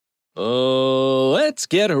Let's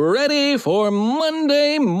get ready for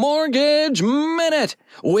Monday Mortgage Minute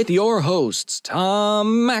with your hosts,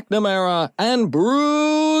 Tom McNamara and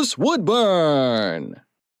Bruce Woodburn.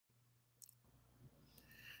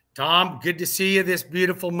 Tom, good to see you this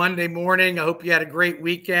beautiful Monday morning. I hope you had a great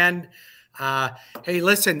weekend. Hey,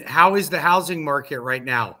 listen, how is the housing market right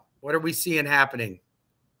now? What are we seeing happening?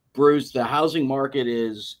 Bruce, the housing market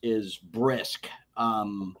is brisk.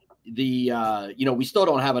 We still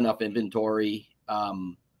don't have enough inventory.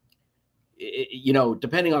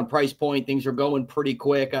 Depending on price point, things are going pretty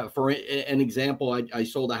quick. For an example, I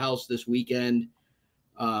sold a house this weekend,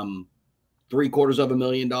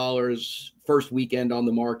 $750,000, first weekend on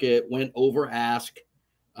the market, went over ask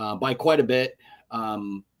by quite a bit.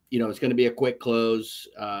 It's going to be a quick close.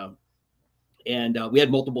 And we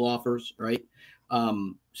had multiple offers, right?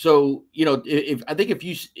 If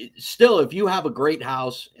you have a great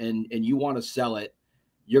house and you want to sell it,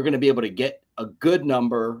 you're going to be able to get a good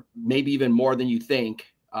number, maybe even more than you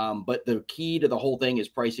think. But the key to the whole thing is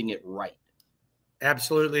pricing it right.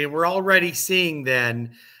 Absolutely. And we're already seeing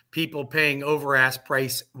then people paying over ask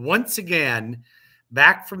price once again,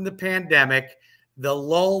 back from the pandemic. The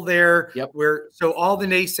lull there, so all the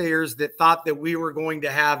naysayers that thought that we were going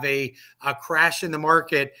to have a crash in the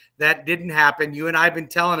market, that didn't happen. You and I have been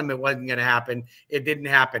telling them it wasn't going to happen. It didn't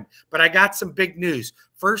happen. But I got some big news.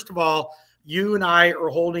 First of all, you and I are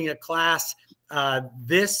holding a class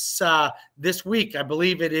this week. I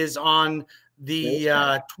believe it is on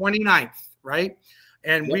the 29th, right?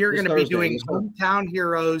 And we are going to be doing Hometown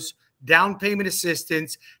Heroes, down payment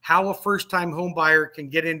assistance, how a first-time home buyer can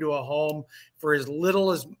get into a home for as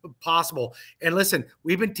little as possible. And listen,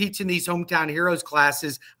 we've been teaching these Hometown Heroes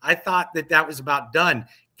classes. I thought that was about done.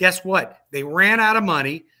 Guess what? They ran out of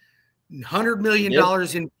money, $100 million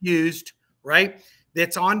infused, right?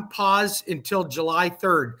 That's on pause until July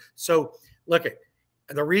 3rd. So look,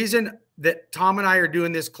 the reason that Tom and I are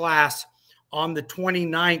doing this class on the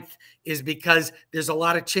 29th is because there's a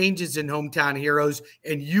lot of changes in Hometown Heroes,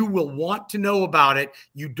 and you will want to know about it.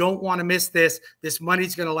 You don't want to miss this. This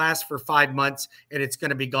money's going to last for 5 months, and it's going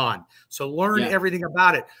to be gone. So learn everything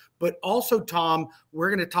about it. But also, Tom, we're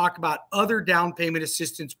going to talk about other down payment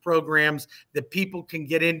assistance programs that people can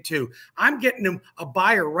get into. I'm getting them a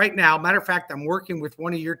buyer right now. Matter of fact, I'm working with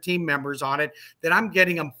one of your team members on it, that I'm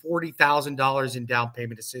getting them $40,000 in down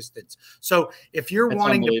payment assistance. So if you're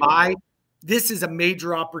wanting to buy, this is a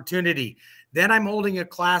major opportunity. Then I'm holding a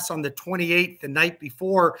class on the 28th, the night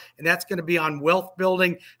before, and that's going to be on wealth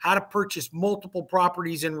building, how to purchase multiple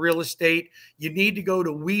properties in real estate. You need to go to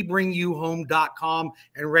webringyouhome.com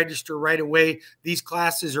and register right away. These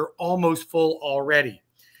classes are almost full already.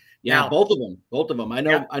 Yeah, now, both of them. I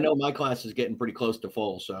know my class is getting pretty close to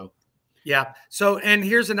full. So yeah. So, and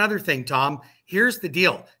here's another thing, Tom. Here's the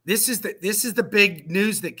deal. This is the big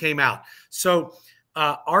news that came out. So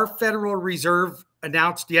our Federal Reserve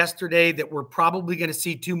announced yesterday that we're probably going to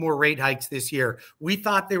see 2 more rate hikes this year. We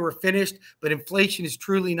thought they were finished, but inflation is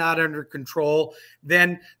truly not under control.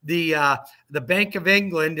 Then the Bank of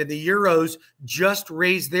England and the Euros just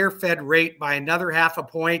raised their Fed rate by another 0.5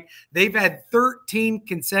 point. They've had 13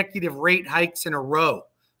 consecutive rate hikes in a row.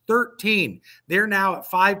 13. They're now at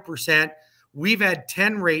 5%. We've had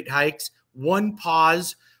 10 rate hikes, 1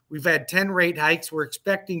 pause. We've had 10 rate hikes. We're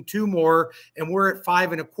expecting 2 more, and we're at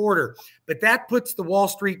 5.25. But that puts the Wall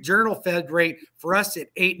Street Journal Fed rate for us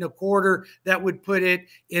at 8.25. That would put it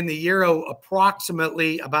in the euro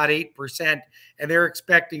approximately about 8%, and they're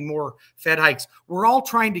expecting more Fed hikes. We're all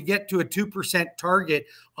trying to get to a 2% target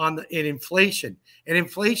in inflation, and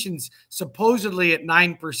inflation's supposedly at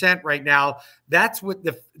 9% right now. That's what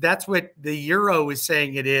the euro is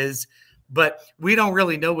saying it is. But we don't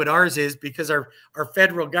really know what ours is because our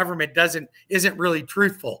federal government isn't really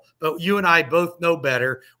truthful. But you and I both know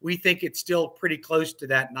better. We think it's still pretty close to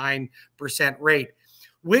that 9% rate,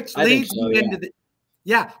 which leads me into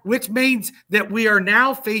which means that we are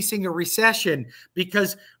now facing a recession,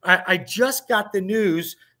 because I just got the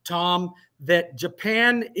news, Tom, that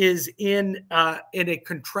Japan is in a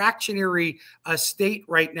contractionary state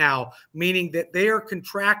right now, meaning that they are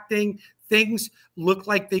contracting. Things look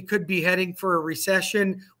like they could be heading for a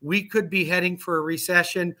recession. We could be heading for a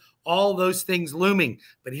recession. All those things looming.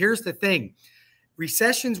 But here's the thing.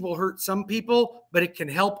 Recessions will hurt some people, but it can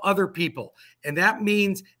help other people. And that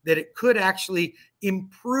means that it could actually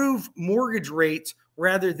improve mortgage rates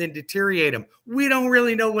rather than deteriorate them. We don't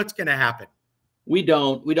really know what's going to happen. We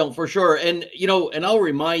don't for sure. And, and I'll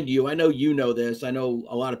remind you, I know you know this. I know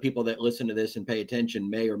a lot of people that listen to this and pay attention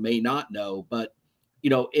may or may not know, but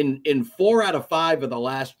in 4 out of 5 of the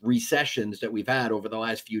last recessions that we've had over the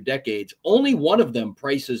last few decades, only one of them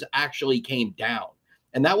prices actually came down.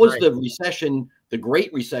 And that was the recession, the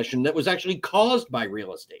Great Recession, that was actually caused by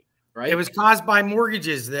real estate, right? It was caused by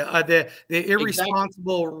mortgages, the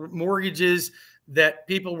irresponsible mortgages that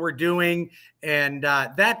people were doing. And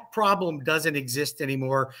that problem doesn't exist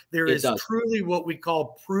anymore. There is truly what we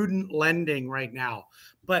call prudent lending right now.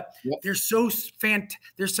 But there's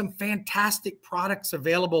some fantastic products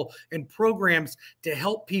available and programs to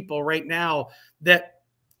help people right now that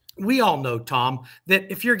we all know, Tom,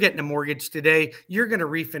 that if you're getting a mortgage today, you're going to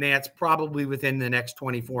refinance probably within the next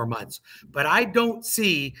 24 months. But I don't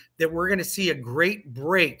see that we're going to see a great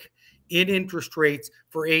break in interest rates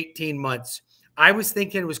for 18 months. I was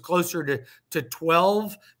thinking it was closer to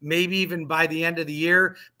 12, maybe even by the end of the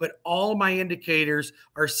year. But all my indicators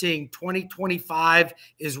are seeing 2025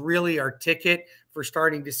 is really our ticket for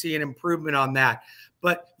starting to see an improvement on that.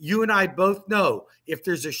 But you and I both know if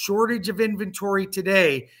there's a shortage of inventory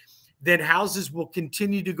today, then houses will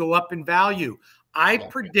continue to go up in value. I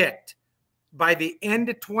predict by the end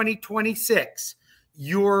of 2026,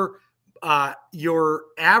 your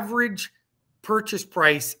average purchase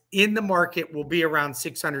price in the market will be around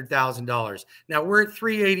 $600,000. Now we're at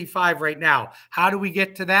 385 right now. How do we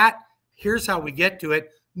get to that? Here's how we get to it.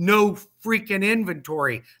 No freaking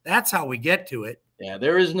inventory. That's how we get to it. Yeah,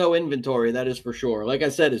 there is no inventory. That is for sure. Like I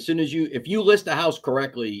said, as soon as if you list a house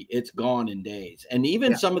correctly, it's gone in days. And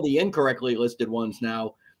even some of the incorrectly listed ones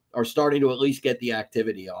now are starting to at least get the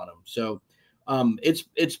activity on them. So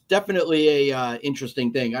it's definitely a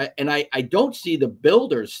interesting thing. I don't see the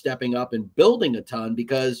builders stepping up and building a ton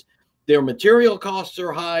because their material costs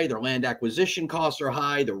are high, their land acquisition costs are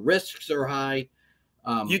high, the risks are high.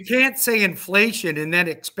 You can't say inflation and then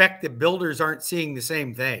expect that builders aren't seeing the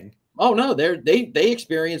same thing. Oh no, they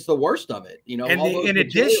experience the worst of it. You know, and in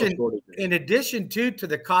addition to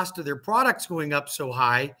the cost of their products going up so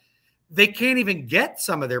high, they can't even get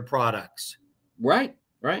some of their products. Right,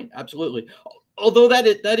 absolutely. Although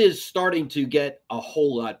that is starting to get a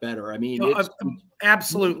whole lot better. I mean,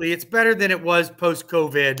 absolutely, it's better than it was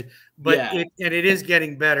post-COVID, but it is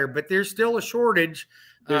getting better. But there's still a shortage.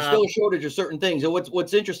 There's still a shortage of certain things. And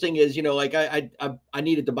what's interesting is, like I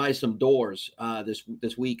needed to buy some doors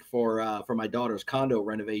this week for my daughter's condo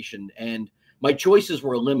renovation, and my choices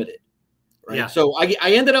were limited. Right. Yeah. So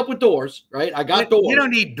I ended up with doors. Right. I got doors. You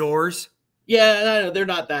don't need doors. Yeah, they're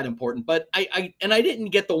not that important, but I didn't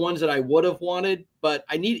get the ones that I would have wanted, but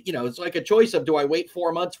I need, it's like a choice of, do I wait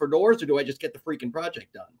 4 months for doors or do I just get the freaking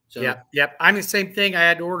project done? So Yep. I'm the same thing. I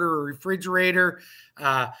had to order a refrigerator.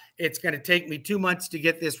 It's going to take me 2 months to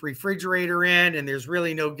get this refrigerator in, and there's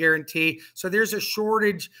really no guarantee. So there's a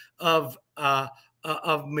shortage of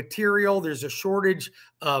material. There's a shortage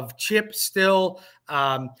of chips still.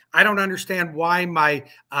 I don't understand why my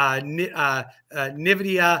NVIDIA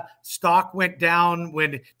stock went down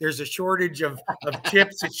when there's a shortage of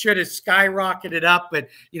chips. It should have skyrocketed up, but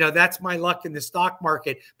that's my luck in the stock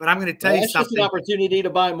market. But I'm going to tell you something. It's just an opportunity to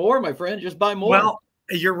buy more, my friend. Just buy more. Well,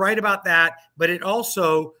 you're right about that, but it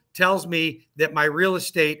also tells me that my real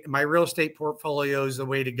estate portfolio is the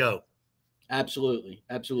way to go. Absolutely.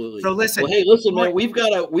 So listen. Well, hey, listen, man, we've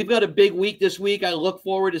got a big week this week. I look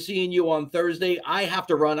forward to seeing you on Thursday. I have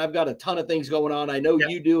to run. I've got a ton of things going on. I know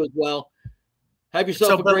you do as well. Have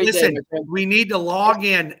yourself a great day, my friend. We need to log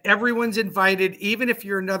in. Everyone's invited. Even if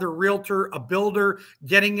you're another realtor, a builder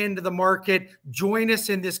getting into the market, join us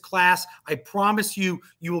in this class. I promise you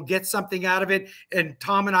will get something out of it. And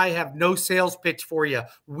Tom and I have no sales pitch for you.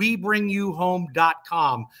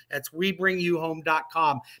 WeBringYouHome.com. That's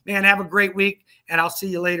WeBringYouHome.com. Man, have a great week, and I'll see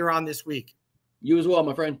you later on this week. You as well,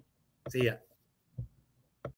 my friend. See ya.